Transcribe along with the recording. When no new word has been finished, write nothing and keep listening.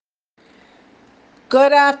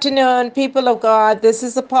Good afternoon, people of God. This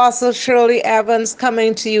is Apostle Shirley Evans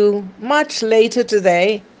coming to you much later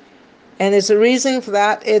today, and there's a reason for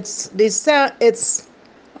that. It's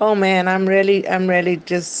oh man, I'm really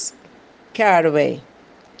just carried away.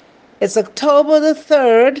 It's October the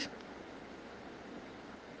 3rd,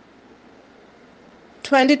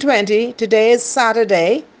 2020. Today is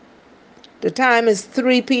Saturday. The time is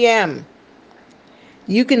 3 p.m.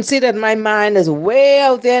 You can see that my mind is way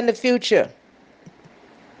out there in the future.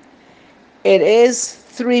 It is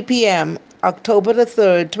 3 p.m., October the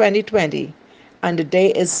 3rd, 2020, and the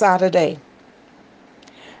day is Saturday.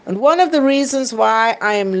 And one of the reasons why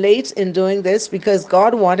I am late in doing this, because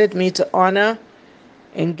God wanted me to honor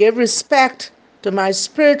and give respect to my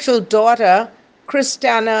spiritual daughter,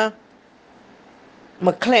 Christiana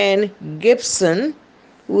McLean Gibson,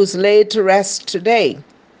 who is laid to rest today.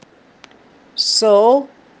 So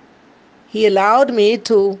he allowed me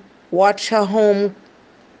to watch her home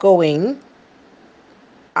going.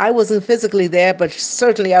 I wasn't physically there, but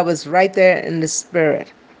certainly I was right there in the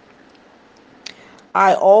spirit.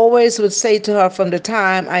 I always would say to her from the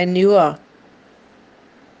time I knew her,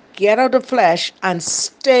 get out of the flesh and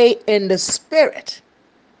stay in the spirit.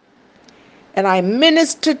 And I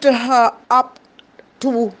ministered to her up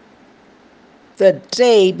to the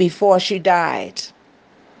day before she died,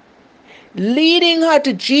 leading her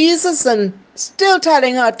to Jesus and still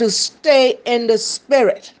telling her to stay in the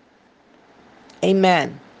spirit.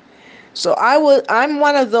 Amen. So I'm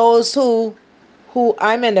one of those who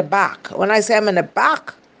I'm in the back. When I say I'm in the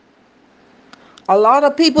back, a lot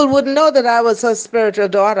of people wouldn't know that I was her spiritual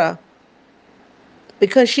daughter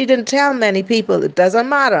because she didn't tell many people. It doesn't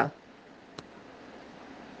matter.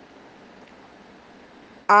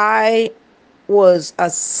 I was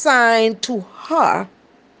assigned to her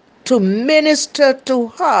to minister to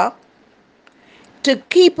her, to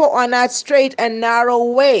keep her on that straight and narrow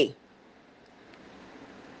way.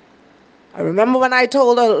 I remember when I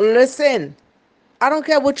told her, listen, I don't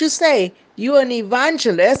care what you say. You're an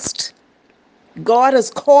evangelist. God has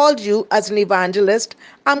called you as an evangelist.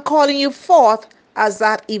 I'm calling you forth as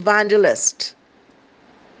that evangelist.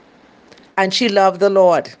 And she loved the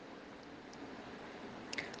Lord.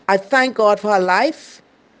 I thank God for her life.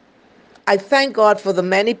 I thank God for the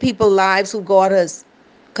many people's lives who God has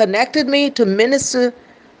connected me to minister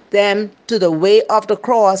them to the way of the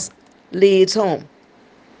cross leads home.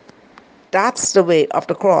 That's the way of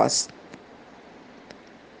the cross.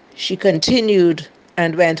 She continued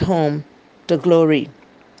and went home to glory.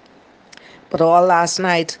 But all last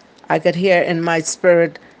night, I could hear in my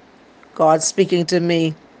spirit God speaking to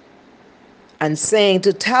me and saying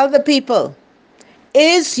to tell the people,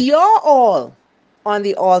 is your all on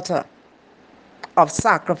the altar of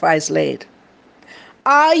sacrifice laid?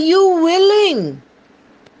 Are you willing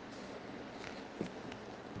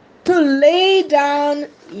to lay down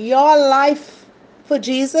your life for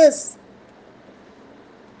Jesus?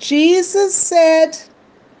 Jesus said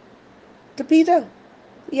to Peter,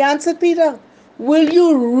 he answered Peter, will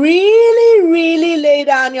you really, really lay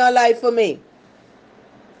down your life for me?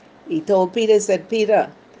 He told Peter, he said, Peter,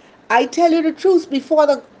 I tell you the truth, before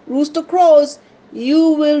the rooster crows,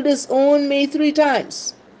 you will disown me 3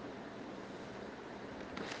 times.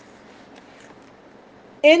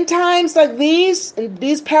 In times like these, in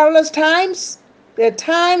these perilous times, there are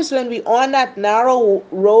times when we're on that narrow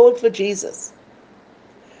road for Jesus.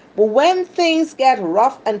 But when things get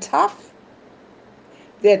rough and tough,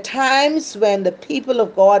 there are times when the people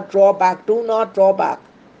of God draw back. Do not draw back.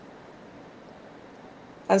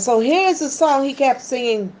 And so here's the song he kept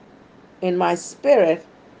singing in my spirit,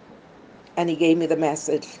 and he gave me the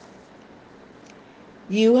message.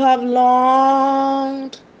 You have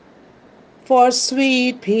longed for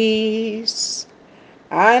sweet peace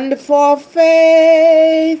and for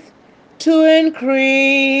faith to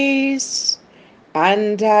increase,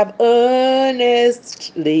 and have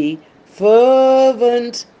earnestly,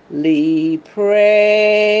 fervently prayed.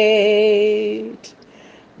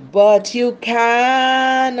 But you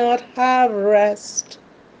cannot have rest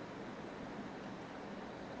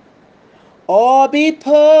or be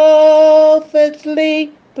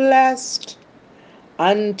perfectly blessed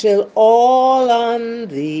until all on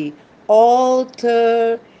the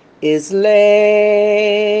altar is laid.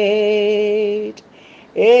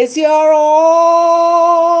 Is your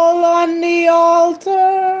all on the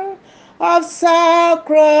altar of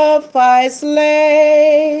sacrifice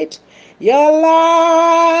laid? Your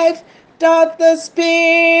life doth the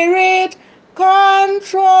Spirit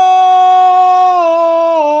control.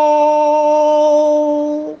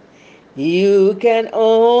 You can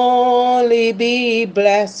only be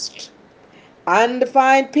blessed and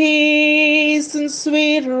find peace and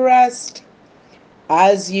sweet rest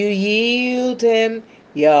as you yield him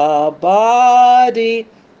your body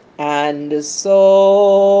and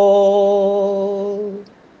soul.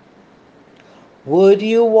 Would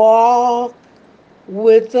you walk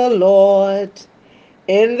with the Lord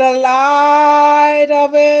in the light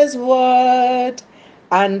of his word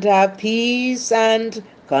and have peace and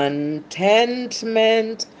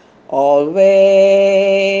contentment always?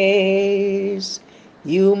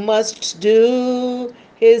 You must do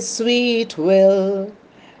his sweet will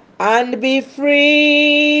and be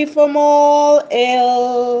free from all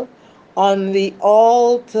ill. On the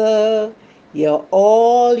altar, you're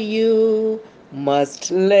all you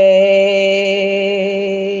must lay.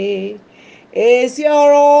 Is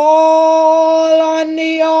your all on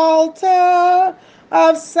the altar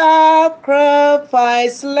of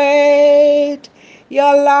sacrifice laid?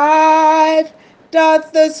 Your life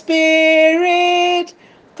doth the Spirit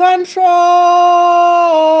control.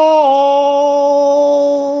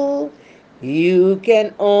 You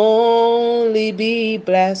can only be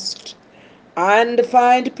blessed and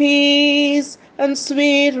find peace and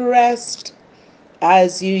sweet rest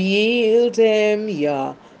as you yield him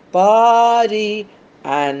your body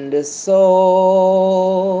and soul.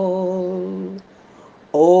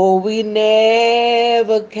 Oh, we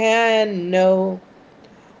never can know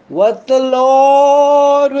what the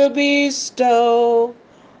Lord will bestow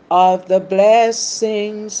of the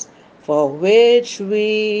blessings for which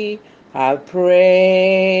we have prayed,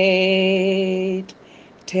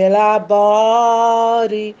 till our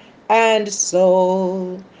body and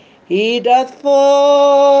soul he doth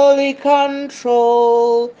fully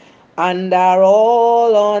control, and our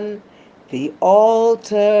all on the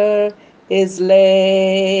altar is laid.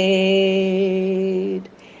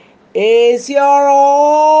 Is your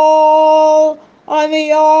all on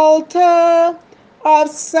the altar of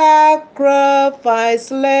sacrifice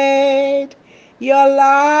laid? Your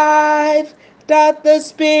life doth the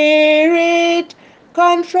Spirit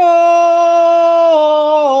control.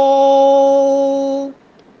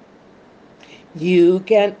 You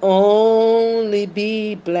can only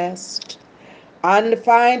be blessed and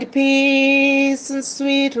find peace and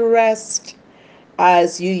sweet rest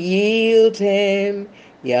as you yield him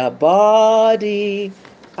your body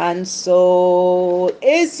and soul.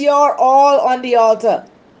 Is your all on the altar?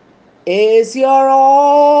 Is your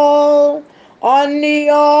all on the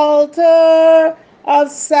altar of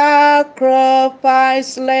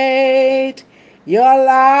sacrifice laid? Your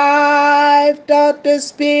life doth the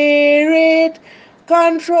Spirit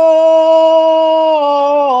control.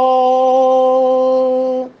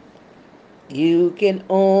 You can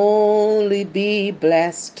only be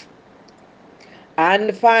blessed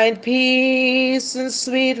and find peace and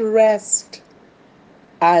sweet rest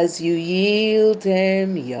as you yield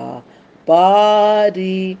him your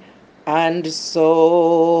body and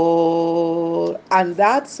soul. And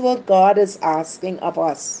that's what God is asking of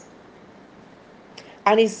us.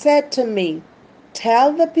 And he said to me,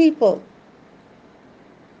 tell the people,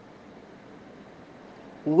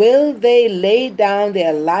 will they lay down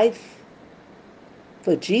their life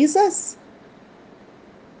for Jesus?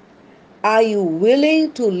 Are you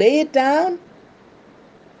willing to lay it down?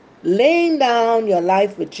 Laying down your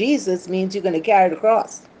life for Jesus means you're going to carry the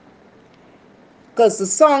cross. Because the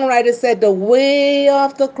songwriter said, the way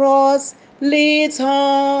of the cross leads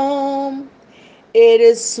home. It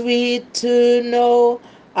is sweet to know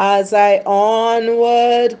as I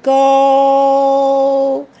onward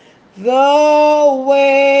go. The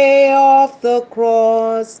way of the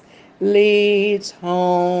cross leads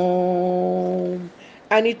home.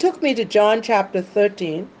 And he took me to John chapter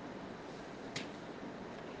 13.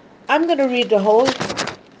 I'm going to read the whole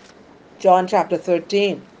John chapter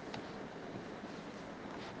 13.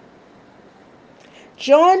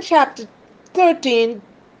 John chapter 13,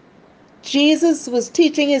 Jesus was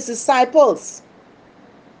teaching his disciples.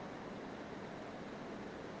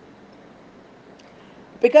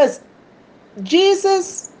 Because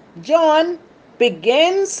John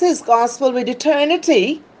begins his gospel with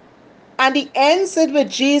eternity and he ends it with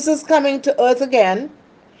Jesus coming to earth again.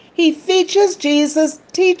 He features Jesus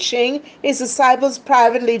teaching his disciples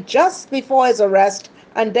privately just before his arrest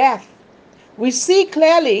and death. We see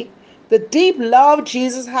clearly the deep love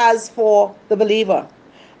Jesus has for the believer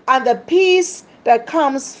and the peace that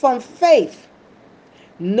comes from faith.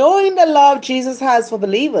 Knowing the love Jesus has for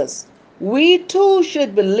believers, we too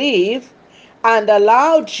should believe and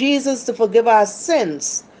allow Jesus to forgive our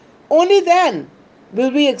sins. Only then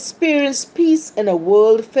will we experience peace in a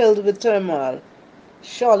world filled with turmoil.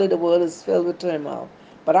 Surely the world is filled with turmoil.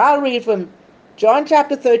 But I'll read from John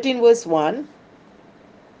chapter 13, verse 1.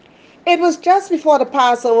 It was just before the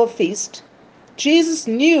Passover feast. Jesus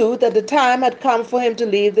knew that the time had come for him to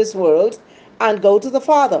leave this world and go to the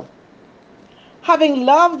Father. Having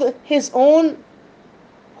loved his own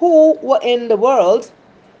who were in the world,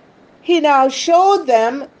 he now showed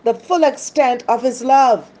them the full extent of his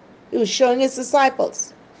love. He was showing his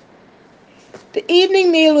disciples. The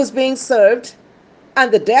evening meal was being served,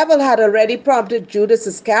 and the devil had already prompted Judas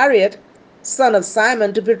Iscariot, son of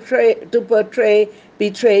Simon, to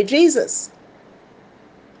betray Jesus.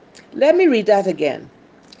 Let me read that again.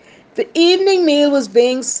 The evening meal was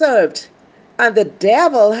being served, and the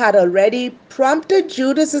devil had already prompted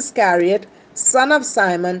Judas Iscariot, son of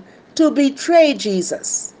Simon, to betray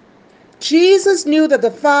Jesus. Jesus knew that the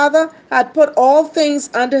Father had put all things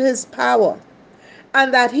under his power,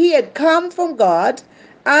 and that he had come from God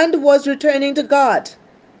and was returning to God.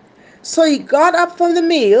 So he got up from the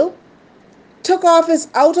meal, took off his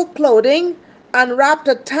outer clothing, and wrapped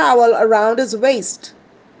a towel around his waist.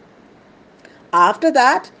 After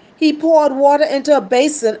that, he poured water into a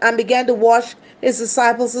basin and began to wash his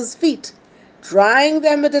disciples' feet, drying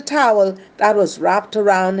them with the towel that was wrapped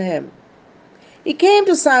around him. He came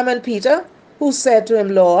to Simon Peter, who said to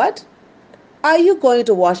him, "Lord, are you going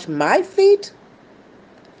to wash my feet?"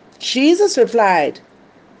 Jesus replied,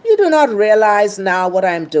 "You do not realize now what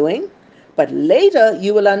I am doing, but later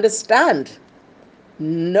you will understand."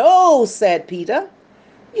 "No," said Peter,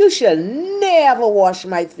 "you shall never wash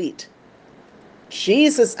my feet."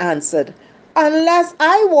 Jesus answered, "Unless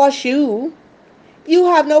I wash you, you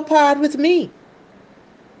have no part with me."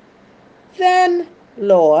 "Then,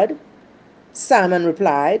 Lord," Simon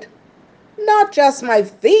replied, "not just my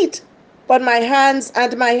feet, but my hands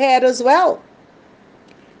and my head as well."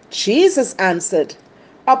 Jesus answered,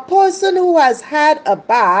 "A person who has had a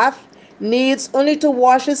bath needs only to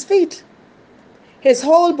wash his feet. His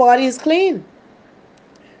whole body is clean.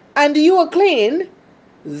 And you are clean,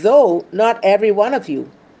 though not every one of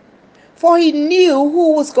you." For he knew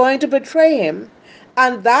who was going to betray him,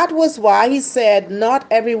 and that was why he said, "Not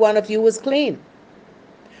every one of you was clean."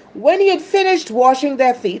 When he had finished washing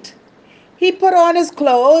their feet, he put on his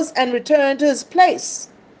clothes and returned to his place.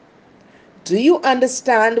 "Do you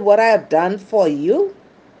understand what I have done for you?"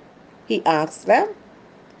 he asked them.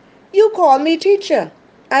 "You call me teacher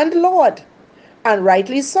and Lord, and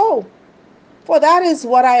rightly so, for that is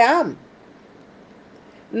what I am.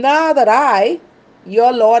 Now that I,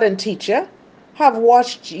 your Lord and teacher, have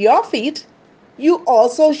washed your feet, you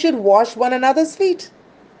also should wash one another's feet.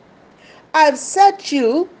 I have set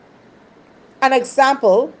you an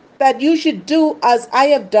example that you should do as I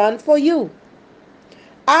have done for you.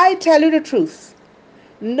 I tell you the truth,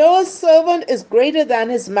 no servant is greater than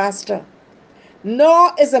his master,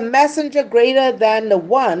 nor is a messenger greater than the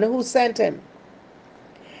one who sent him.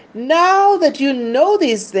 Now that you know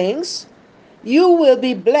these things, you will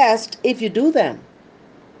be blessed if you do them.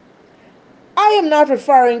 I am not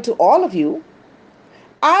referring to all of you.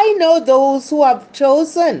 I know those who have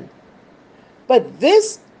chosen, but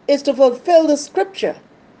this is to fulfill the scripture.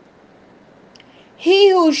 He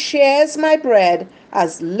who shares my bread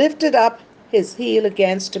has lifted up his heel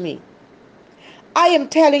against me. I am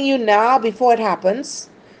telling you now before it happens,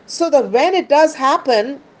 so that when it does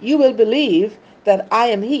happen, you will believe that I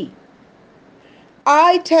am he.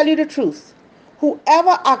 I tell you the truth.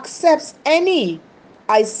 Whoever accepts any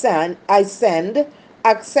I send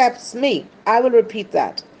accepts me. I will repeat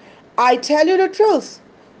that. I tell you the truth.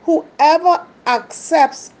 Whoever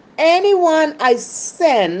accepts anyone I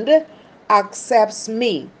send accepts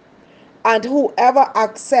me. And whoever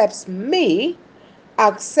accepts me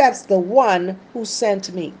accepts the one who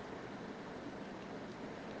sent me.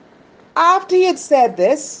 After he had said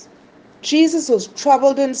this, Jesus was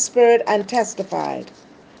troubled in spirit and testified,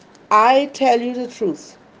 "I tell you the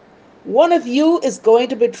truth. One of you is going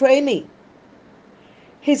to betray me."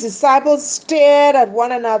 His disciples stared at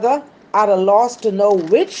one another, at a loss to know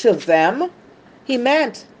which of them he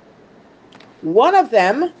meant. One of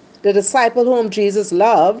them, the disciple whom Jesus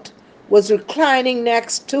loved, was reclining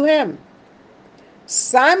next to him.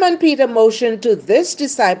 Simon Peter motioned to this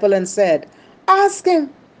disciple and said, "Ask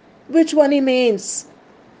him which one he means."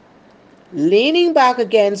 Leaning back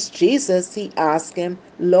against Jesus, he asked him,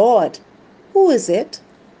 "Lord, who is it?"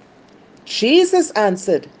 Jesus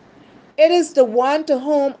answered, "It is the one to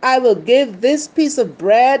whom I will give this piece of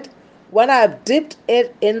bread when I have dipped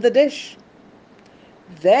it in the dish."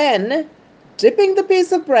 Then, dipping the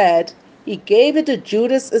piece of bread, he gave it to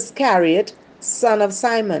Judas Iscariot, son of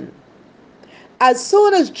Simon. As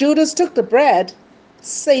soon as Judas took the bread,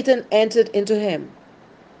 Satan entered into him.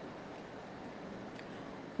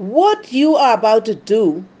 What you are about to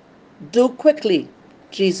do, do quickly,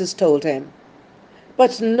 Jesus told him.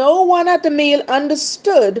 But no one at the meal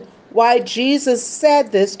understood why Jesus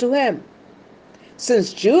said this to him.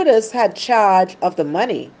 Since Judas had charge of the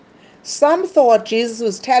money, some thought Jesus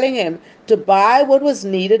was telling him to buy what was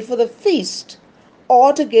needed for the feast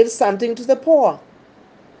or to give something to the poor.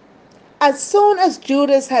 As soon as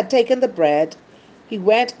Judas had taken the bread, he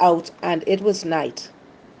went out, and it was night.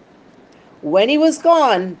 When he was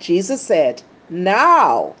gone, Jesus said,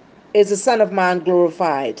 "Now is the Son of Man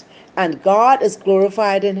glorified, and God is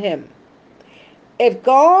glorified in him. If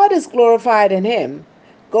God is glorified in him,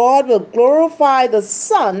 God will glorify the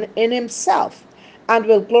Son in himself and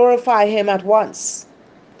will glorify him at once.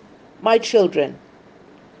 My children,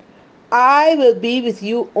 I will be with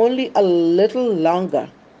you only a little longer.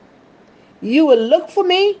 You will look for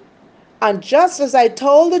me, and just as I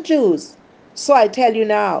told the Jews, so I tell you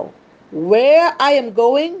now, where I am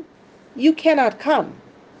going, you cannot come.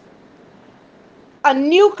 A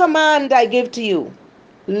new command I give to you: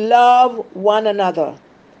 love one another.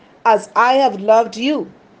 As I have loved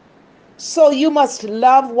you, so you must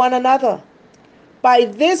love one another. By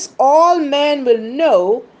this all men will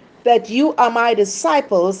know that you are my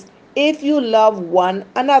disciples if you love one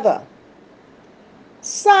another."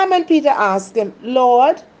 Simon Peter asked him,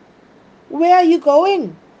 "Lord, where are you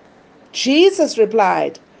going?" Jesus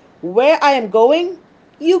replied, "Where I am going,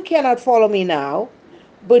 you cannot follow me now,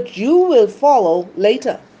 but you will follow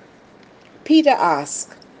later." Peter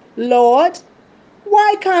asked, "Lord,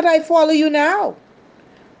 why can't I follow you now?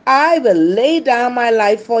 I will lay down my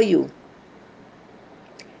life for you."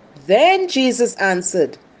 Then Jesus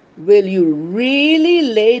answered, "Will you really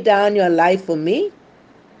lay down your life for me?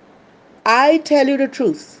 I tell you the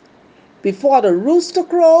truth. Before the rooster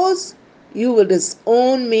crows, you will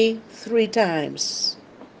disown me 3 times."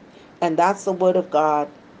 And that's the word of God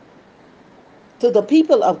to the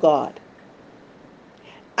people of God.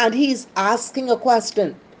 And he's asking a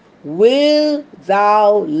question: will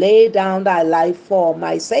thou lay down thy life for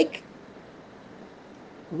my sake?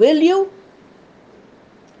 Will you?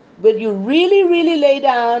 Will you really, really lay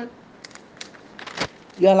down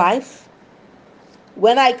your life?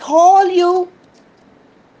 When I call you,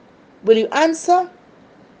 will you answer?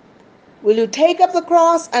 Will you take up the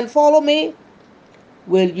cross and follow me?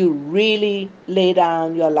 Will you really lay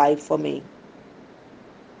down your life for me?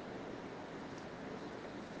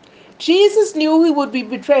 Jesus knew he would be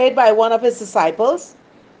betrayed by one of his disciples,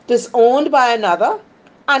 disowned by another,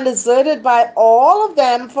 and deserted by all of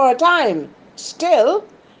them for a time. Still,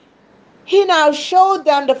 he now showed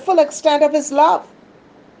them the full extent of his love.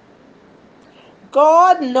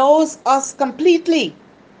 God knows us completely.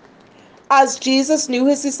 As Jesus knew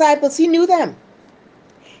his disciples, he knew them.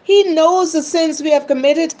 He knows the sins we have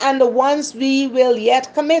committed and the ones we will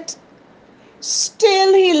yet commit.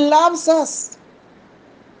 Still, he loves us.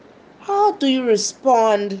 How do you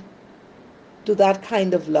respond to that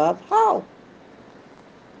kind of love? How?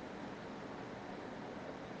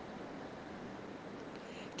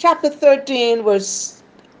 Chapter 13, verse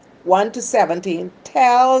 1 to 17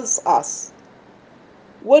 tells us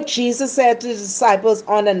what Jesus said to his disciples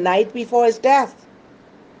on the night before his death.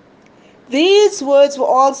 These words were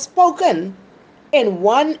all spoken in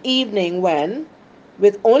one evening when,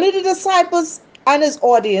 with only the disciples and his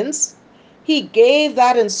audience, he gave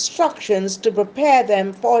that instructions to prepare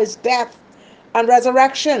them for his death and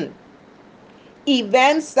resurrection,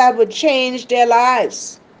 events that would change their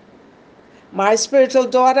lives. My spiritual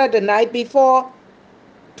daughter, the night before,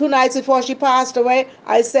 2 nights before she passed away,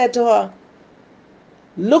 I said to her,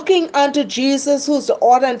 "Looking unto Jesus, who's the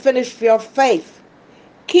author and finisher of your faith,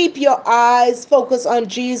 keep your eyes focused on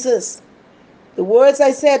Jesus." The words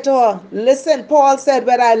I said to her: "Listen, Paul said,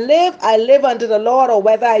 whether I live unto the Lord, or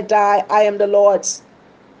whether I die, I am the Lord's."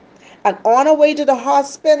 And on her way to the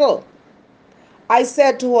hospital, I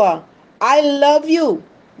said to her, "I love you.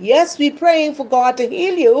 Yes, we're praying for God to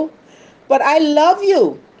heal you, but I love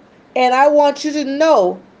you. And I want you to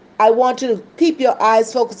know, I want you to keep your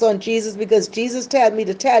eyes focused on Jesus, because Jesus told me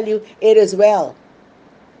to tell you it is well."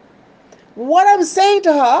 What I'm saying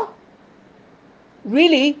to her,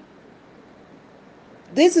 really,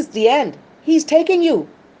 this is the end. He's taking you,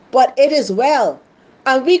 but it is well.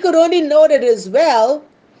 And we could only know that it is well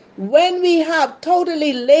when we have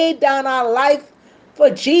totally laid down our life for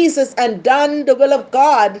Jesus and done the will of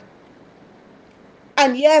God.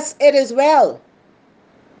 And yes, it is well.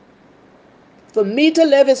 For me to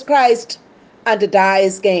live is Christ, and to die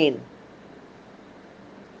is gain.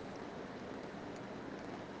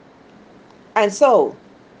 And so,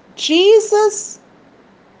 Jesus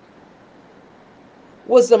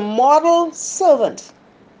was the model servant.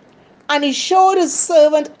 And he showed his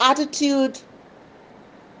servant attitude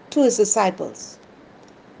to his disciples.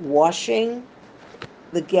 Washing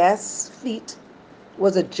the guests' feet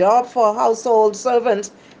was a job for household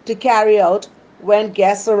servants to carry out when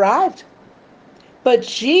guests arrived. But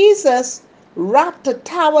Jesus wrapped a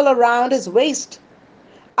towel around his waist,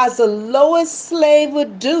 as the lowest slave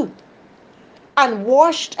would do, and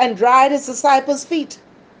washed and dried his disciples' feet.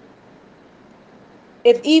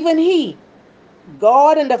 If even he,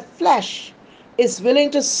 God in the flesh, is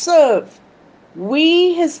willing to serve,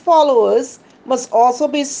 we, his followers, must also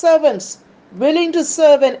be servants, willing to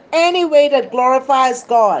serve in any way that glorifies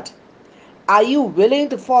God. Are you willing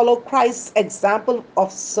to follow Christ's example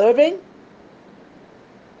of serving?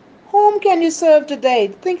 Whom can you serve today?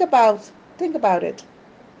 Think about it.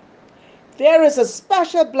 There is a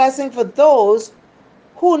special blessing for those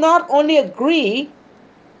who not only agree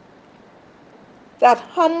that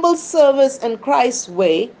humble service in Christ's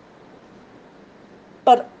way,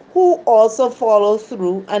 but who also follow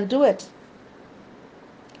through and do it.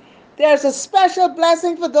 There's a special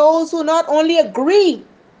blessing for those who not only agree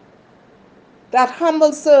that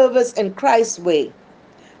humble service in Christ's way,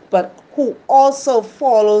 but who also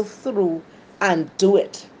follow through and do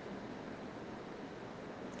it.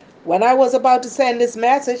 When I was about to send this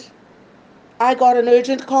message, I got an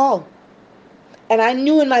urgent call. And I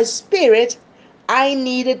knew in my spirit I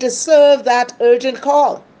needed to serve that urgent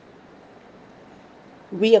call.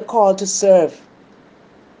 We are called to serve.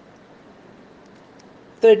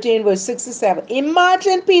 13 verse 67.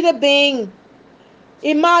 Imagine Peter.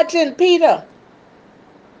 Imagine being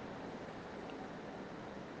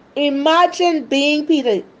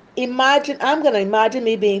Peter. I'm going to imagine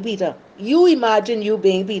me being Peter. You imagine you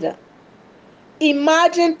being Peter.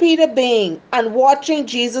 Imagine Peter being and watching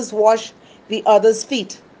Jesus wash the others'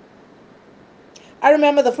 feet. I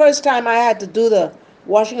remember the first time I had to do the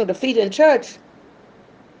washing of the feet in church.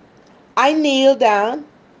 I kneeled down,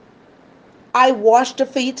 I washed the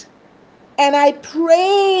feet, and I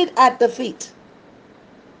prayed at the feet.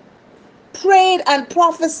 Prayed and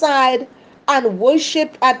prophesied and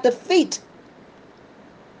worshipped at the feet.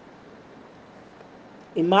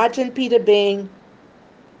 Imagine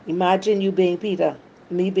you being Peter,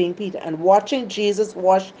 me being Peter, and watching Jesus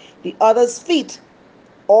wash the others' feet,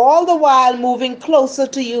 all the while moving closer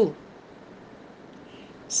to you.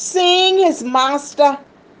 Seeing his master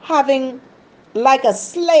having, like a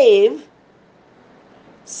slave,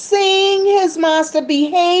 seeing his master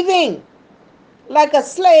behaving like a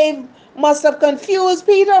slave must have confused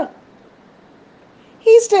Peter.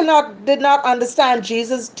 He still did not understand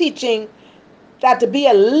Jesus' teaching that to be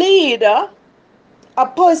a leader, a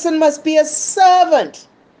person must be a servant.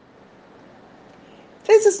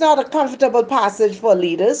 This is not a comfortable passage for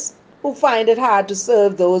leaders who find it hard to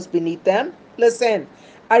serve those beneath them. Listen,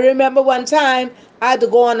 I remember one time I had to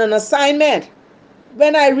go on an assignment.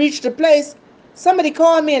 When I reached the place, somebody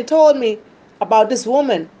called me and told me about this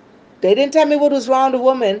woman. They didn't tell me what was wrong with the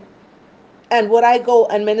woman. And would I go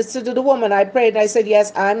and minister to the woman? I prayed and I said,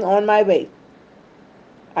 yes, I'm on my way.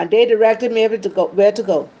 And they directed me where to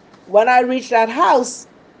go. When I reached that house,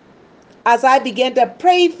 as I began to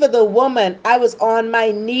pray for the woman, I was on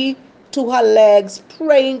my knee to her legs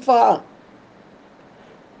praying for her.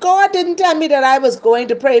 God didn't tell me that I was going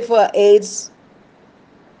to pray for an AIDS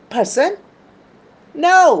person.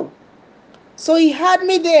 No. So he had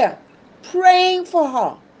me there praying for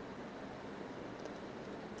her,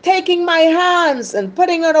 taking my hands and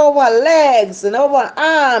putting it over her legs and over her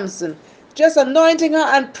arms and just anointing her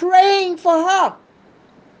and praying for her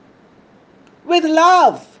with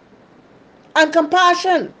love and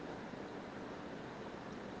compassion.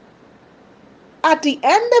 At the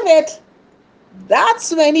end of it,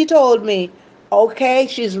 that's when he told me, okay,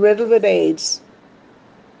 she's riddled with AIDS,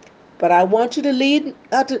 but I want you to lead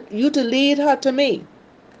her to me,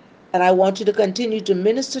 and I want you to continue to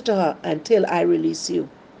minister to her until I release you.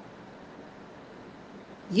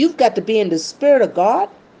 You've got to be in the Spirit of God.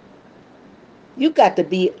 You've got to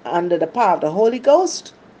be under the power of the Holy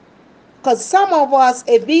Ghost. Because some of us,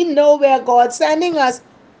 if we know where God's sending us,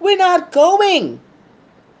 we're not going.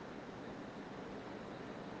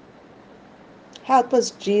 Help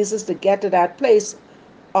us, Jesus, to get to that place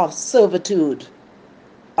of servitude,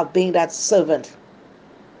 of being that servant.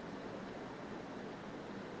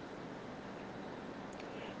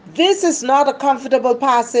 This is not a comfortable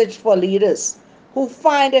passage for leaders who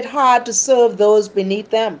find it hard to serve those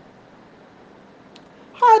beneath them.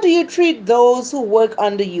 How do you treat those who work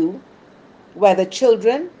under you, whether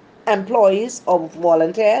children, employees, or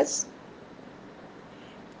volunteers?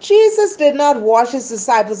 Jesus did not wash his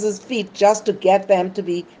disciples' feet just to get them to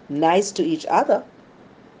be nice to each other.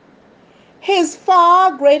 His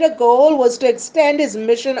far greater goal was to extend his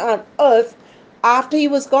mission on earth after he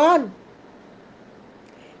was gone.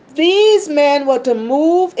 These men were to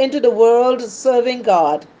move into the world serving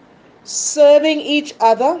God, serving each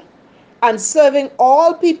other, and serving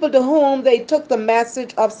all people to whom they took the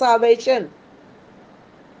message of salvation.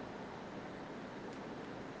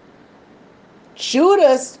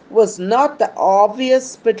 Judas was not the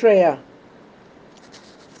obvious betrayer.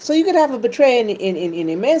 So you could have a betrayer in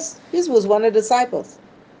a midst. This was one of the disciples.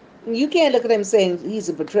 You can't look at him saying he's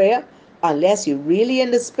a betrayer unless you're really in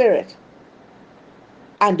the spirit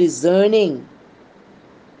and discerning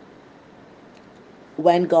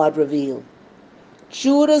when God revealed.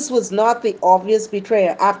 Judas was not the obvious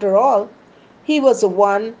betrayer. After all, he was the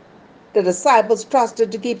one the disciples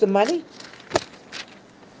trusted to keep the money.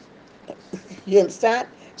 You understand?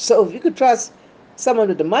 So if you could trust someone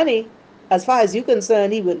with the money, as far as you're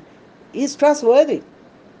concerned, he's trustworthy.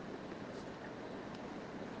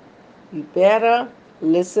 You better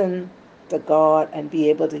listen to God and be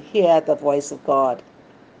able to hear the voice of God.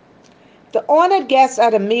 The honored guest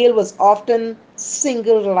at a meal was often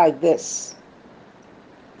singled like this.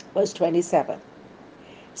 Verse 27.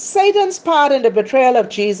 Satan's part in the betrayal of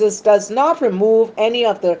Jesus does not remove any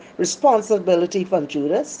of the responsibility from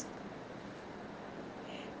Judas.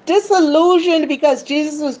 Disillusioned because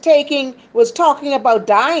Jesus was talking about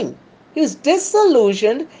dying. He was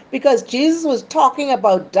disillusioned because Jesus was talking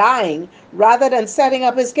about dying rather than setting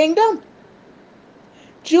up his kingdom.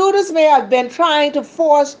 Judas may have been trying to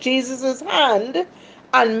force Jesus' hand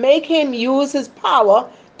and make him use his power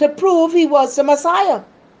to prove he was the Messiah.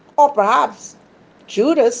 Or perhaps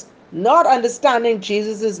Judas, not understanding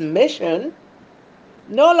Jesus' mission,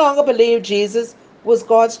 no longer believed Jesus was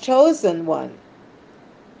God's chosen one.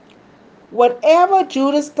 Whatever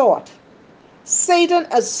Judas thought, Satan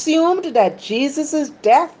assumed that Jesus'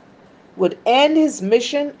 death would end his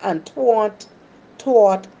mission and thwart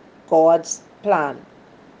God's plan.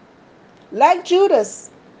 Like Judas,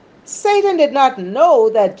 Satan did not know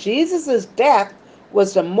that Jesus' death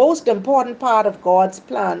was the most important part of God's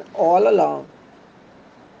plan all along.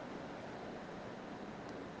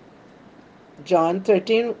 John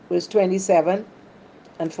 13, verse 27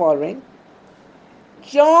 and following.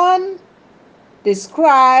 John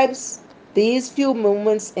describes these few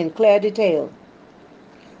moments in clear detail.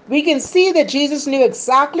 We can see that Jesus knew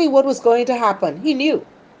exactly what was going to happen. He knew.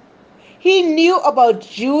 He knew about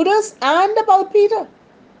Judas and about Peter.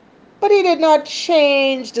 But he did not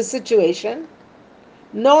change the situation,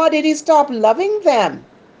 nor did he stop loving them.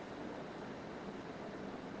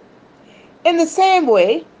 In the same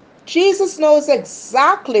way, Jesus knows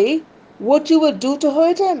exactly what you will do to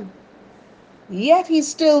hurt him. Yet he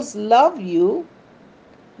still loves you.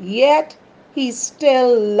 Yet he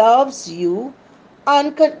still loves you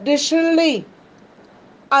unconditionally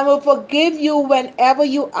and will forgive you whenever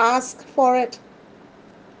you ask for it.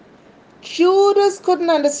 Judas couldn't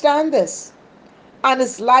understand this, and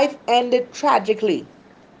his life ended tragically.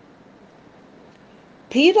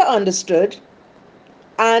 Peter understood,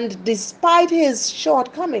 and despite his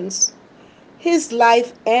shortcomings, his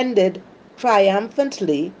life ended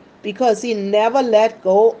triumphantly because he never let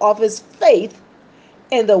go of his faith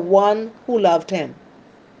in the one who loved him.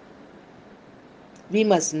 We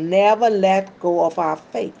must never let go of our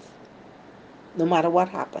faith, no matter what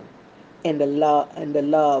happened, in the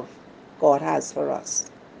love God has for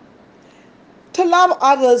us. To love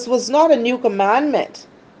others was not a new commandment,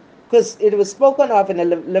 because it was spoken of in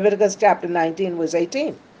Leviticus chapter 19, verse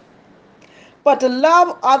 18. But to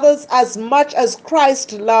love others as much as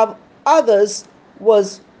Christ loved others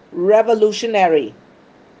was revolutionary.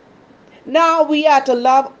 Now we are to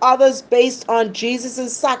love others based on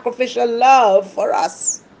Jesus' sacrificial love for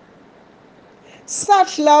us.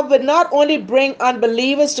 Such love will not only bring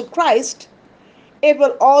unbelievers to Christ, it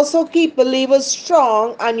will also keep believers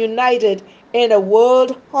strong and united in a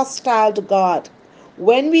world hostile to God.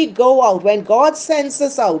 When we go out, when God sends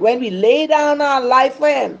us out, when we lay down our life for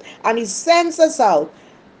Him and He sends us out,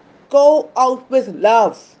 go out with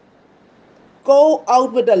love. Go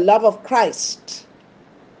out with the love of Christ.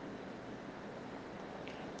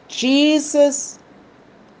 Jesus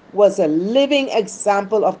was a living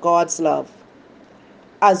example of God's love,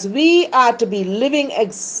 as we are to be living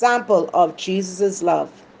example of Jesus'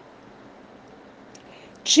 love.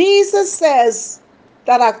 Jesus says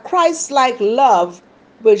that our Christ-like love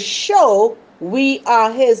will show we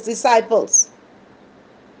are his disciples.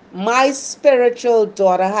 My spiritual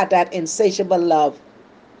daughter had that insatiable love.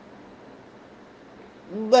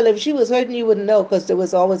 Well, if she was hurting, you wouldn't know because there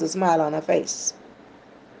was always a smile on her face.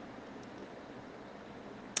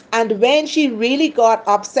 And when she really got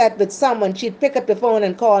upset with someone, she'd pick up the phone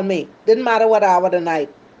and call me. Didn't matter what hour of the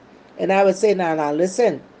night. And I would say, now,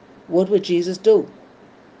 listen, what would Jesus do?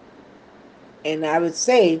 And I would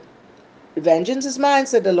say, vengeance is mine,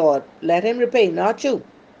 said the Lord. Let him repay, not you.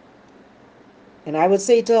 And I would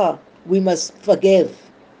say to her, we must forgive.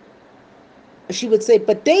 She would say,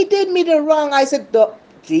 but they did me the wrong. I said,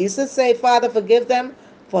 Jesus said, Father, forgive them,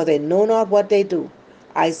 for they know not what they do.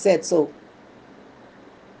 I said, so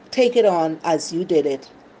take it on as you did it.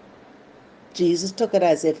 Jesus took it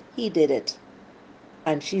as if he did it.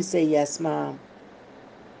 And she said, yes, ma'am.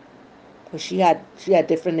 Because she had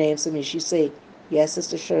different names for me. She'd say, yes,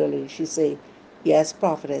 Sister Shirley. She'd say, yes,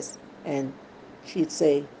 prophetess. And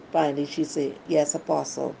finally, she'd say, yes,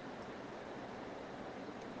 apostle.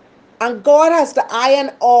 And God has to iron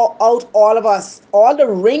out all of us. All the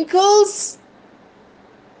wrinkles,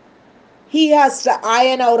 he has to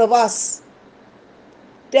iron out of us.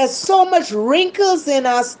 There's so much wrinkles in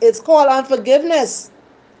us. It's called unforgiveness.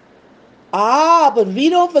 But we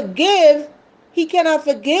don't forgive. He cannot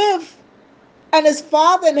forgive. And his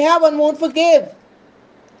Father in heaven won't forgive.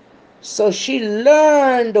 So she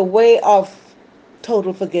learned the way of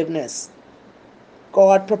total forgiveness.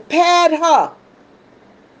 God prepared her,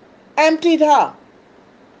 emptied her,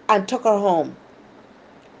 and took her home.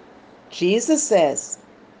 Jesus says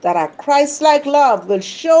that our Christ-like love will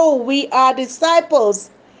show we are disciples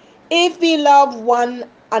if we love one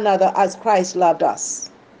another as Christ loved us.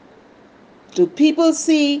 Do people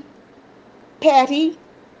see petty,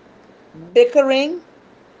 bickering,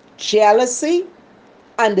 jealousy,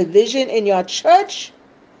 and division in your church?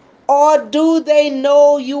 Or do they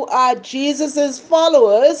know you are Jesus'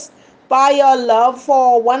 followers by your love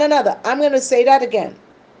for one another? I'm going to say that again.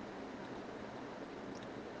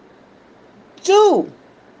 Do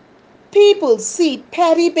people see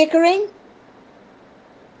petty bickering?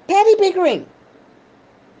 Petty bickering.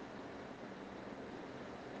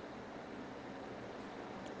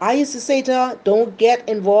 I used to say to her, don't get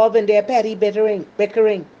involved in their petty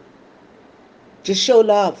bickering. Just show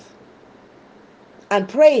love and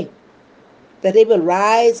pray that they will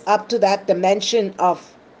rise up to that dimension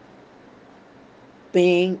of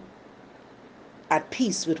being at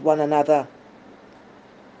peace with one another.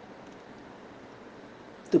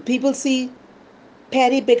 Do people see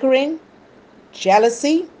petty bickering,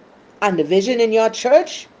 jealousy, and division in your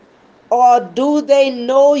church? Or do they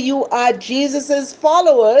know you are Jesus'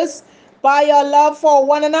 followers by your love for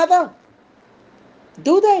one another?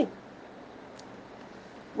 Do they?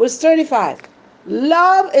 Verse 35.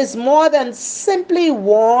 Love is more than simply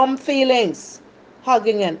warm feelings.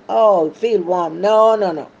 Hugging and, feel warm. No,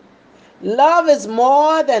 no, no. Love is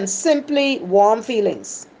more than simply warm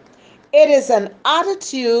feelings. It is an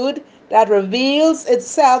attitude that reveals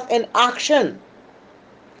itself in action.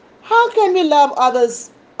 How can we love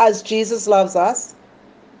others as Jesus loves us?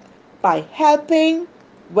 By helping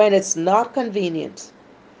when it's not convenient,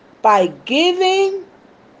 by giving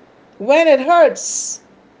when it hurts,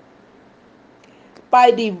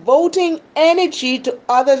 by devoting energy to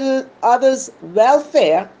others'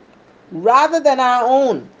 welfare rather than our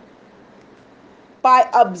own, by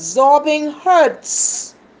absorbing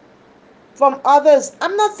hurts from others.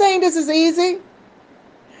 I'm not saying this is easy,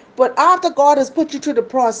 but after God has put you through the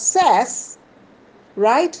process,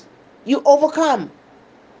 right, you overcome.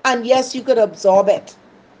 And yes, you could absorb it.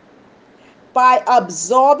 By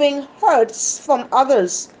absorbing hurts from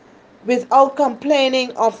others without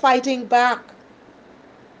complaining or fighting back.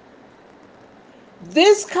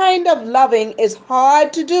 This kind of loving is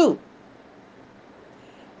hard to do.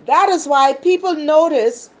 That is why people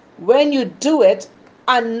notice when you do it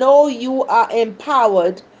and know you are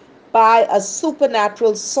empowered by a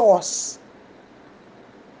supernatural source.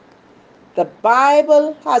 The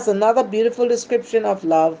Bible has another beautiful description of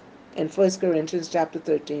love in 1 Corinthians chapter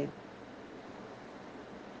 13.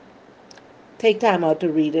 Take time out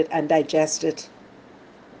to read it and digest it.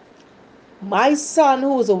 My son,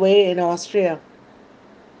 who is away in Austria,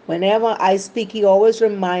 whenever I speak, he always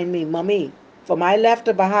reminds me, Mommy, from I left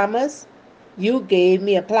the Bahamas, you gave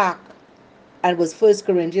me a plaque. And it was 1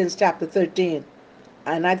 Corinthians chapter 13.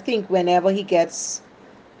 And I think whenever he gets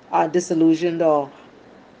disillusioned or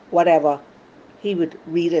whatever, he would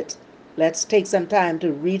read it. Let's take some time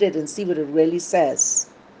to read it and see what it really says.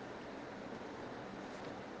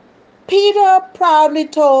 Peter proudly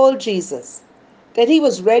told Jesus that he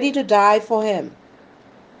was ready to die for him.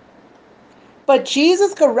 But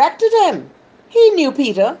Jesus corrected him. He knew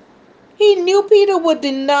Peter. He knew Peter would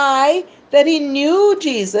deny that he knew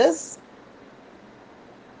Jesus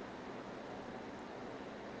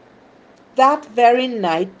that very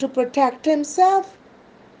night to protect himself.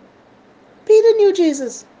 Peter knew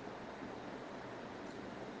Jesus.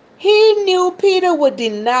 He knew Peter would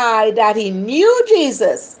deny that he knew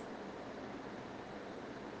Jesus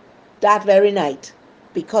that very night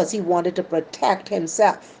because he wanted to protect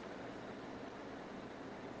himself.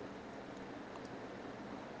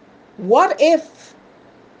 What if,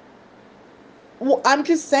 I'm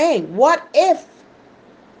just saying, what if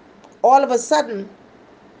all of a sudden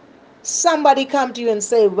somebody come to you and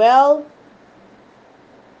say, well,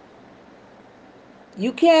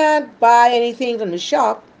 you can't buy anything from the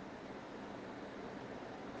shop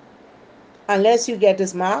unless you get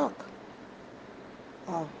this mark.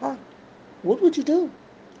 Uh-huh. What would you do?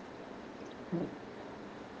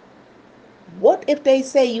 What if they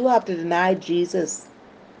say you have to deny Jesus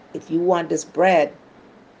if you want this bread?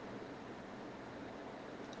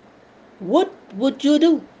 What would you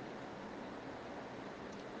do?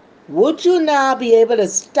 Would you now be able to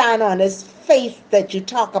stand on this faith that you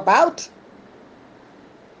talk about?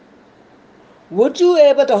 Would you be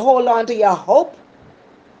able to hold on to your hope?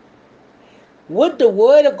 Would the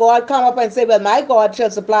word of God come up and say, well, my God shall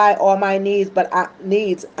supply all my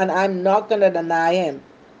needs, and I'm not going to deny him.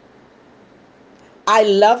 I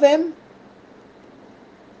love him.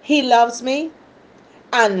 He loves me.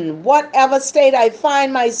 And whatever state I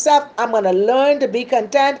find myself, I'm going to learn to be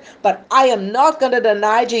content, but I am not going to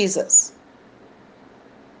deny Jesus.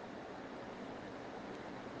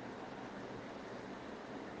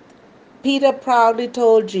 Peter proudly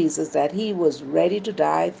told Jesus that he was ready to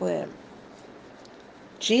die for him.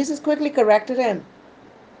 Jesus quickly corrected him.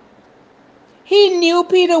 He knew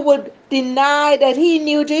Peter would deny that he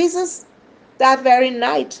knew Jesus that very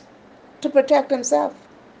night to protect himself.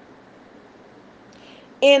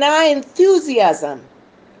 In our enthusiasm,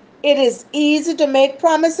 it is easy to make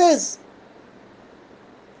promises,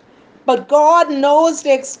 but God knows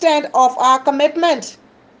the extent of our commitment.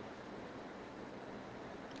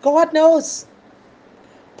 God knows.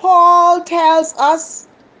 Paul tells us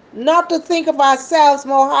not to think of ourselves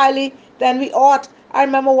more highly than we ought. I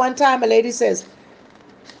remember one time a lady says,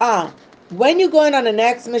 when you're going on the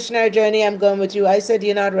next missionary journey, I'm going with you. I said,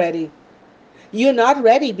 you're not ready. You're not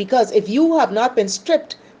ready because if you have not been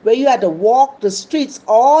stripped, where you had to walk the streets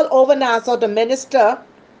all over Nassau to minister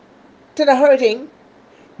to the hurting,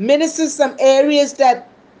 minister some areas that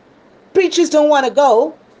preachers don't want to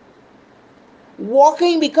go,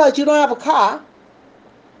 walking because you don't have a car,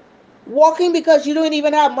 walking because you don't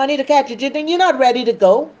even have money to catch a jet, then you're not ready to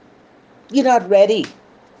go. You're not ready.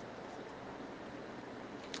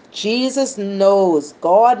 Jesus knows,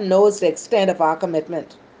 God knows the extent of our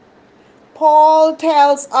commitment. Paul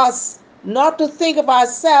tells us not to think of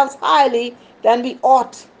ourselves highly than we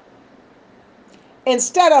ought.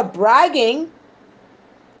 Instead of bragging,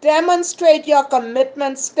 demonstrate your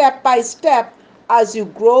commitment step by step as you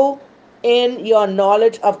grow in your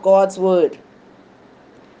knowledge of God's word.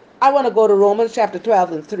 I want to go to Romans chapter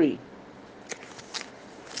 12 and 3.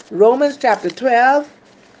 Romans chapter 12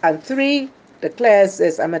 and 3 declares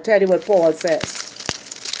this. I'm going to tell you what Paul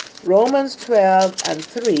says. Romans 12 and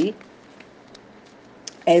 3,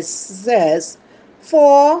 it says,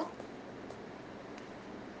 for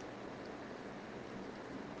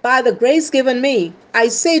by the grace given me, I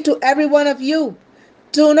say to every one of you,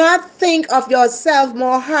 do not think of yourself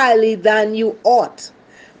more highly than you ought,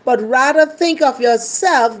 but rather think of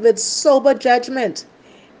yourself with sober judgment,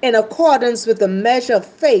 in accordance with the measure of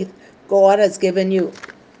faith God has given you.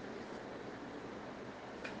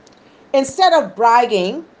 Instead of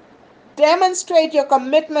bragging, demonstrate your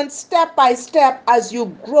commitment step by step as you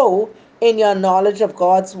grow in your knowledge of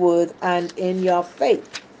God's word and in your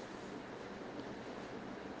faith.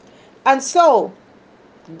 And so,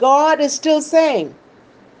 God is still saying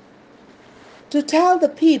to tell the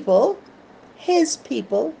people, his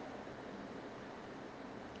people,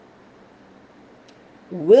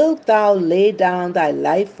 wilt thou lay down thy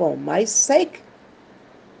life for my sake?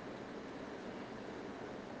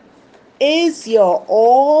 Is your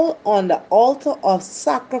all on the altar of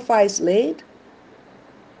sacrifice laid?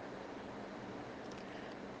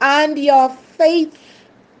 And your faith,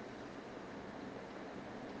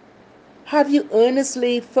 have you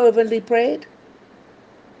earnestly, fervently prayed?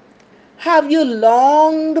 Have you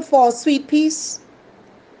longed for sweet peace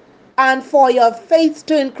and for your faith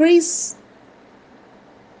to increase?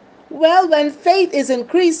 Well, when faith is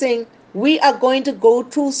increasing, we are going to go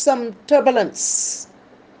through some turbulence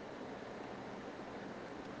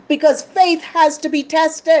because faith has to be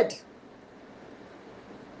tested.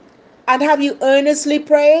 And have you earnestly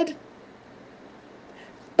prayed?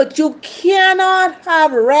 But you cannot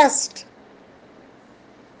have rest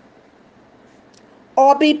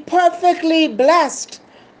or be perfectly blessed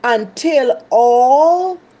until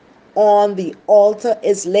all on the altar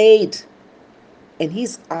is laid. And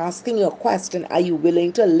he's asking you a question. Are you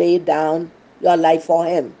willing to lay down your life for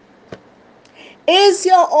him? Is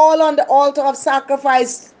your all on the altar of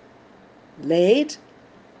sacrifice laid?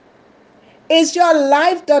 Is your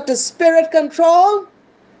life that the Spirit control?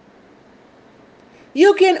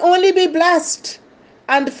 You can only be blessed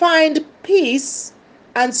and find peace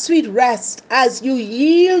and sweet rest as you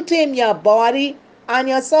yield to him your body and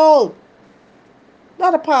your soul.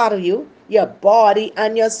 Not a part of you, your body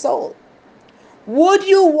and your soul. Would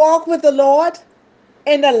you walk with the Lord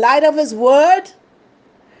in the light of his word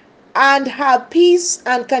and have peace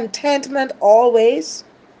and contentment always?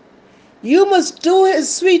 You must do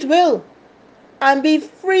his sweet will and be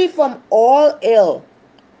free from all ill.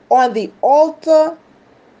 On the altar,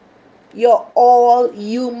 your all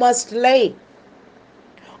you must lay.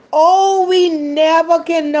 Oh, we never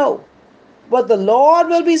can know what the Lord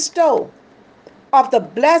will bestow of the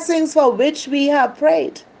blessings for which we have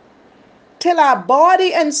prayed, till our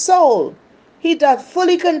body and soul he doth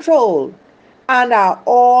fully control, and our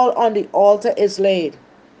all on the altar is laid.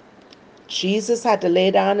 Jesus had to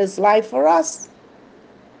lay down his life for us.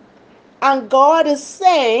 And God is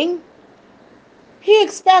saying he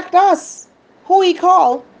expects us, who he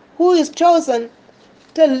called, who is chosen,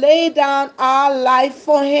 to lay down our life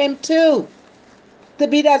for him too. To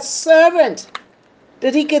be that servant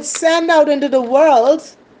that he could send out into the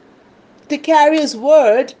world to carry his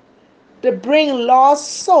word, to bring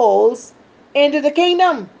lost souls into the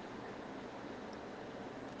kingdom.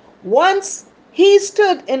 Once he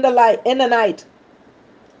stood in the light in the night.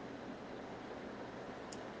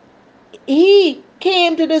 He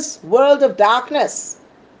came to this world of darkness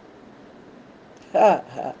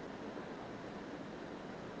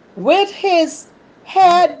with his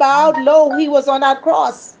head bowed low. He was on that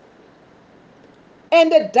cross,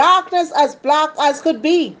 and the darkness as black as could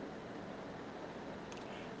be.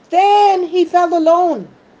 Then he felt alone,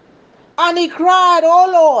 and he cried, "Oh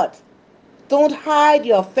Lord, don't hide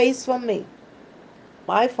your face from me,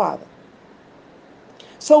 my Father."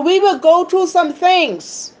 So we will go through some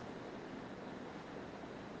things.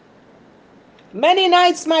 Many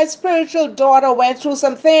nights my spiritual daughter went through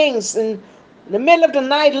some things. In the middle of the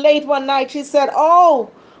night, late one night, she said,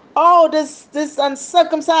 this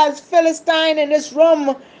uncircumcised Philistine in this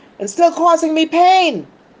room and still causing me pain.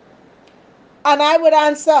 And I would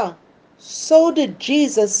answer, so did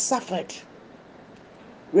Jesus suffered.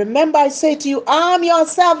 Remember, I say to you, arm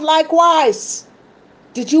yourself likewise.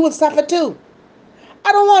 Did you will suffer too?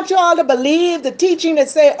 I don't want you all to believe the teaching that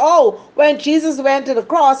say, when Jesus went to the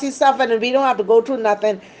cross, he suffered and we don't have to go through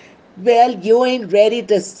nothing. Well, you ain't ready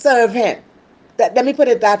to serve him. Let me put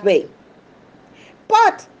it that way.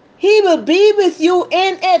 But he will be with you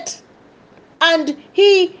in it. And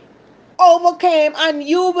he overcame and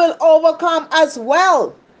you will overcome as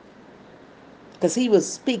well. Because he will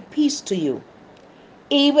speak peace to you,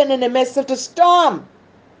 even in the midst of the storm.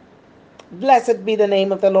 Blessed be the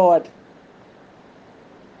name of the Lord.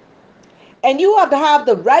 And you have to have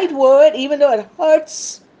the right word, even though it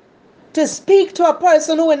hurts, to speak to a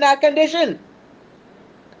person who in that condition.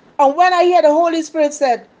 And when I hear the Holy Spirit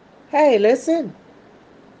said, hey, listen,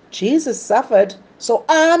 Jesus suffered, so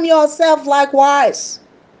arm yourself likewise.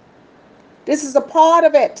 This is a part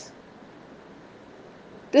of it.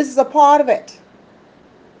 This is a part of it.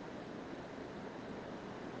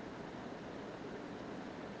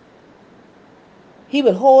 He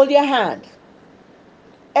will hold your hand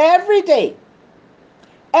every day,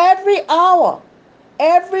 every hour,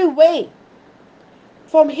 every way,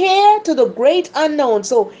 from here to the great unknown.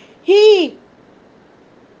 So he,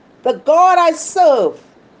 the God I serve,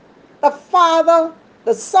 the Father,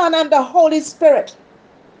 the Son, and the Holy Spirit,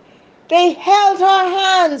 they held her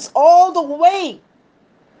hands all the way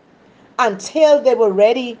until they were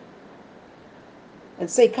ready and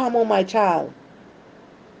say, come on, my child,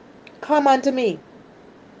 come unto me.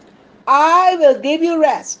 I will give you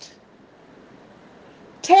rest.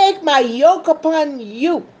 Take my yoke upon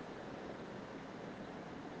you.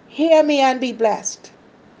 Hear me and be blessed.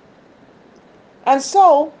 And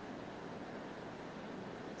so,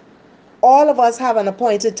 all of us have an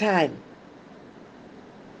appointed time.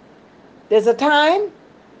 There's a time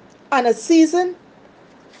and a season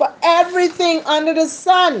for everything under the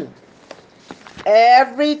sun.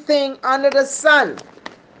 Everything under the sun.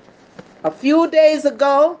 A few days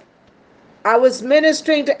ago, I was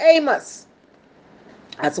ministering to Amos.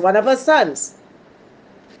 That's one of her sons.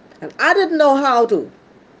 And I didn't know how to.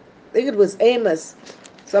 I think it was Amos.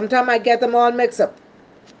 Sometimes I get them all mixed up.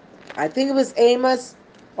 I think it was Amos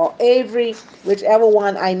or Avery, whichever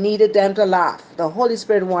one, I needed them to laugh. The Holy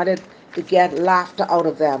Spirit wanted to get laughter out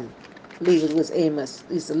of them. I believe it was Amos.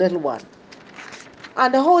 He's the little one.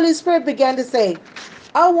 And the Holy Spirit began to say,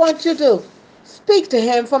 I want you to speak to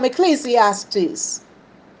him from Ecclesiastes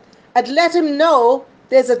and let him know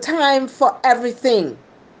there's a time for everything.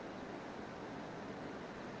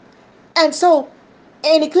 And so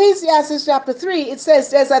in Ecclesiastes chapter 3, it says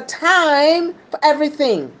there's a time for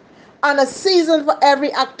everything and a season for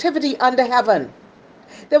every activity under heaven.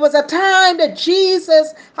 There was a time that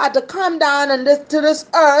Jesus had to come down to this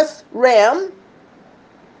earth realm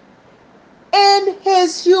in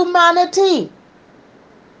his humanity,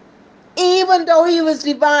 even though he was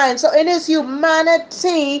divine. So in his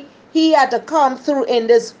humanity, he had to come through in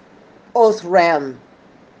this earth realm.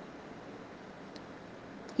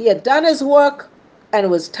 He had done his work, and it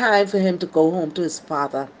was time for him to go home to his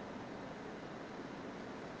Father.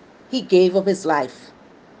 He gave up his life.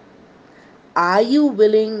 Are you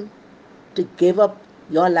willing to give up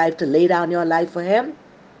your life, to lay down your life for him?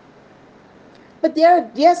 But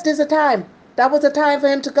there's a time. That was a time for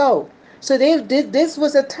him to go. So this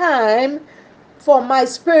was a time for my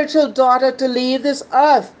spiritual daughter to leave this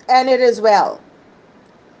earth, and it is well.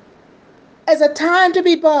 It's a time to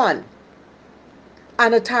be born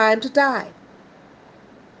and a time to die.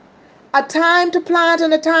 A time to plant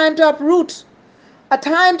and a time to uproot. A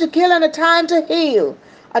time to kill and a time to heal.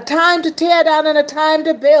 A time to tear down and a time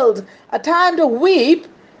to build. A time to weep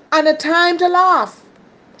and a time to laugh.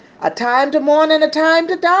 A time to mourn and a time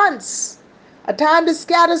to dance. A time to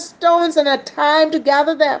scatter stones and a time to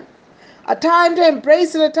gather them. A time to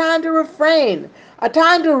embrace and a time to refrain. A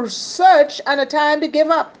time to search and a time to give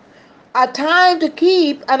up. A time to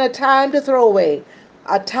keep and a time to throw away.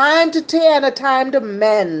 A time to tear and a time to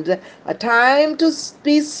mend. A time to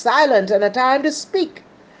be silent and a time to speak.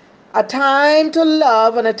 A time to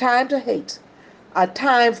love and a time to hate. A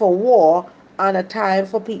time for war and a time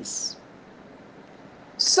for peace.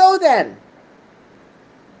 So then,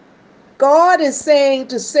 God is saying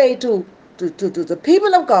to the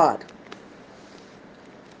people of God,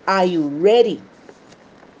 are you ready?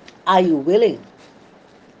 Are you willing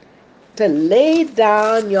to lay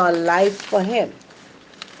down your life for him?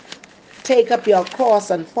 Take up your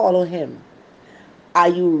cross and follow him. Are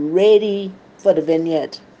you ready for the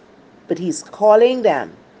vineyard? But he's calling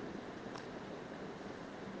them.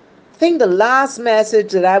 I think the last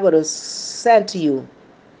message that I would have sent to you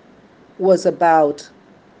was about,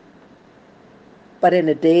 but in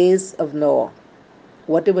the days of Noah,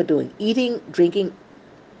 what they were doing: eating, drinking,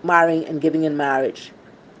 marrying, and giving in marriage.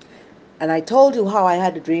 And I told you how I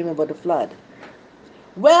had a dream about the flood.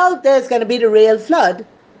 Well, there's going to be the real flood.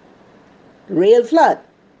 Real flood.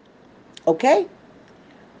 Okay?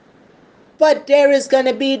 But there is going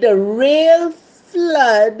to be the real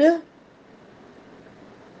flood.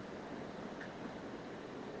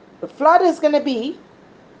 The flood is going to be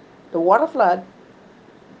the water flood.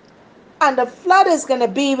 And the flood is going to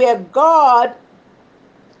be where God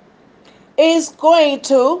is going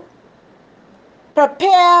to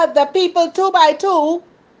prepare the people two by two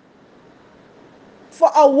for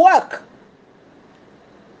a work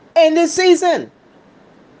in this season.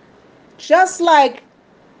 Just like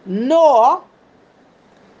Noah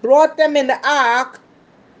brought them in the ark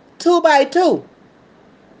two by two.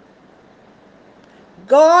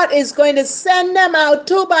 God is going to send them out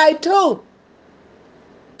two by two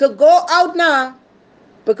to go out now.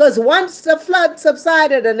 Because once the flood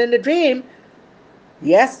subsided, and in the dream,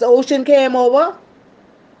 yes, the ocean came over,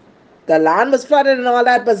 the land was flooded and all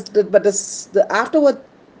that, but afterward,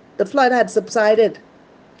 the flood had subsided.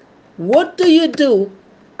 What do you do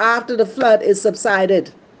after the flood is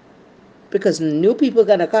subsided? Because new people are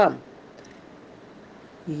going to come.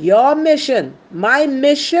 Your mission, my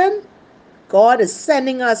mission, God is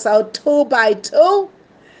sending us out two by two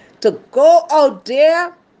to go out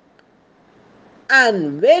there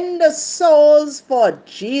and win the souls for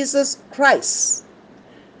Jesus Christ.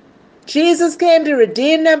 Jesus came to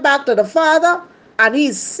redeem them back to the Father, and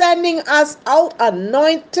he's sending us out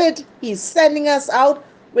anointed. He's sending us out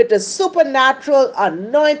with the supernatural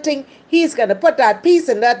anointing. He's going to put that peace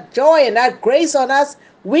and that joy and that grace on us.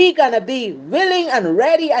 We're going to be willing and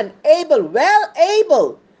ready and able, well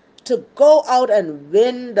able, to go out and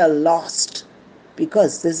win the lost.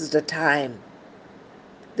 Because this is the time.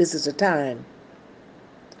 This is the time.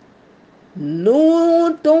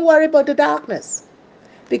 No, don't worry about the darkness.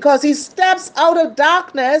 Because he steps out of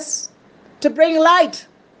darkness to bring light.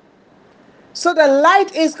 So the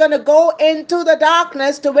light is going to go into the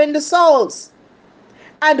darkness to win the souls.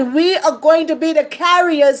 And we are going to be the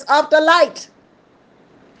carriers of the light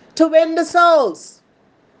to win the souls.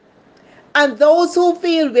 And those who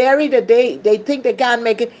feel weary that they think they can't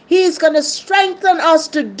make it, He's going to strengthen us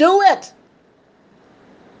to do it.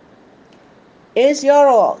 Is your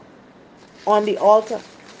all on the altar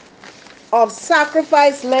of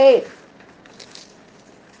sacrifice laid?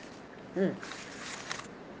 Hmm.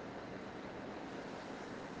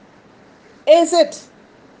 Is it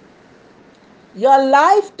your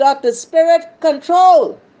life that the Spirit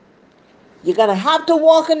control? You're going to have to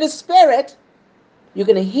walk in the Spirit. You're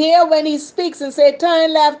going to hear when He speaks and say,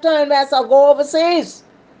 turn left, turn west, or go overseas.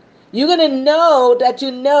 You're going to know that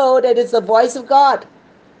it's the voice of God.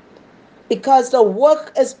 Because the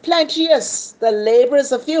work is plenteous, the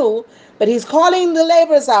laborers are few, but He's calling the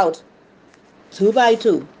laborers out, two by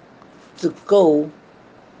two, to go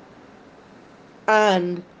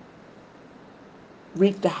and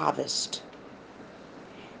reap the harvest.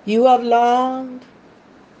 You have longed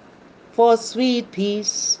for sweet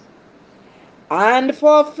peace and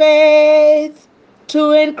for faith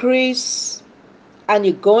to increase, and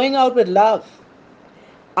you're going out with love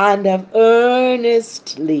and have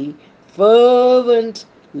earnestly,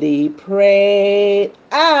 fervently prayed,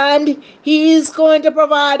 and He's going to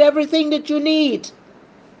provide everything that you need.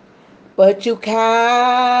 But you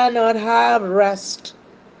cannot have rest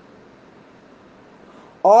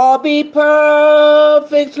or be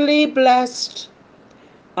perfectly blessed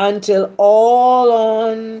until all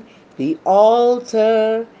on the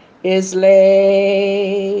altar is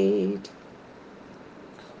laid.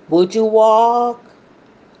 Would you walk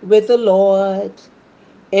with the Lord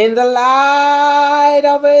in the light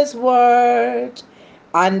of His word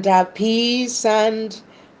and have peace and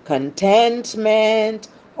contentment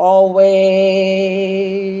always?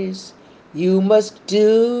 You must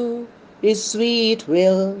do His sweet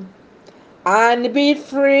will and be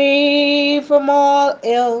free from all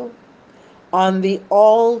ill. On the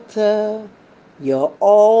altar, you're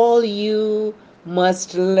all you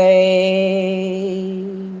must lay.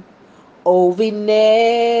 Oh, we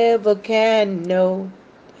never can know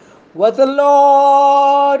what the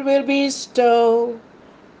Lord will bestow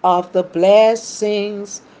of the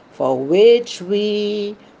blessings for which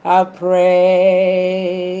we have prayed,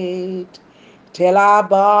 till our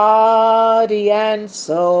body and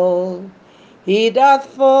soul He doth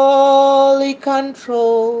fully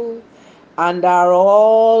control, and our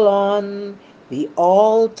all on the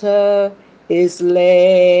altar is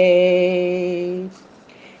laid.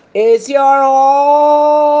 Is your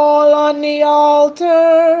all on the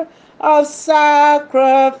altar of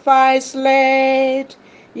sacrifice laid?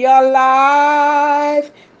 Your life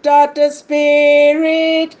doth the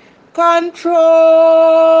Spirit control.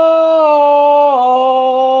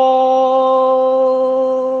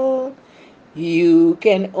 You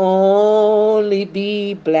can only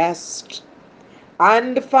be blessed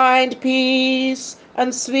and find peace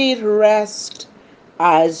and sweet rest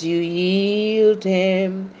as you yield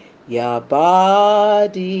Him your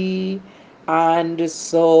body and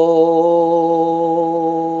soul.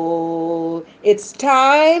 It's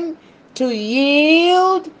time to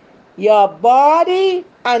yield your body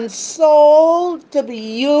and soul to be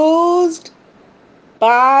used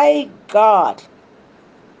by God.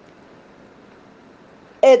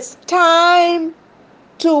 It's time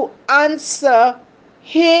to answer,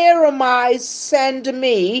 here am I, send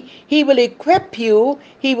me. He will equip you,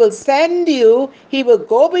 He will send you, He will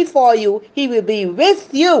go before you, He will be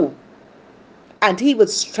with you, and He will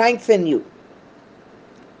strengthen you.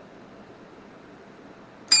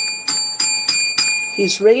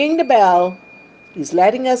 He's ringing the bell. He's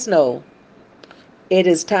letting us know it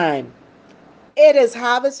is time. It is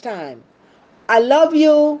harvest time. I love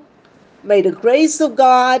you. May the grace of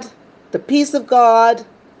God, the peace of God,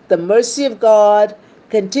 the mercy of God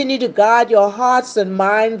continue to guard your hearts and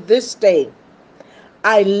mind this day.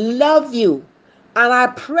 I love you, and I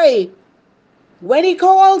pray when He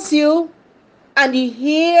calls you and you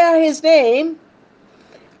hear His name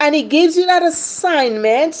and He gives you that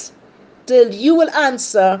assignment, till you will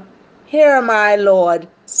answer, here am I, Lord,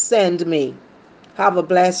 send me. Have a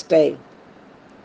blessed day.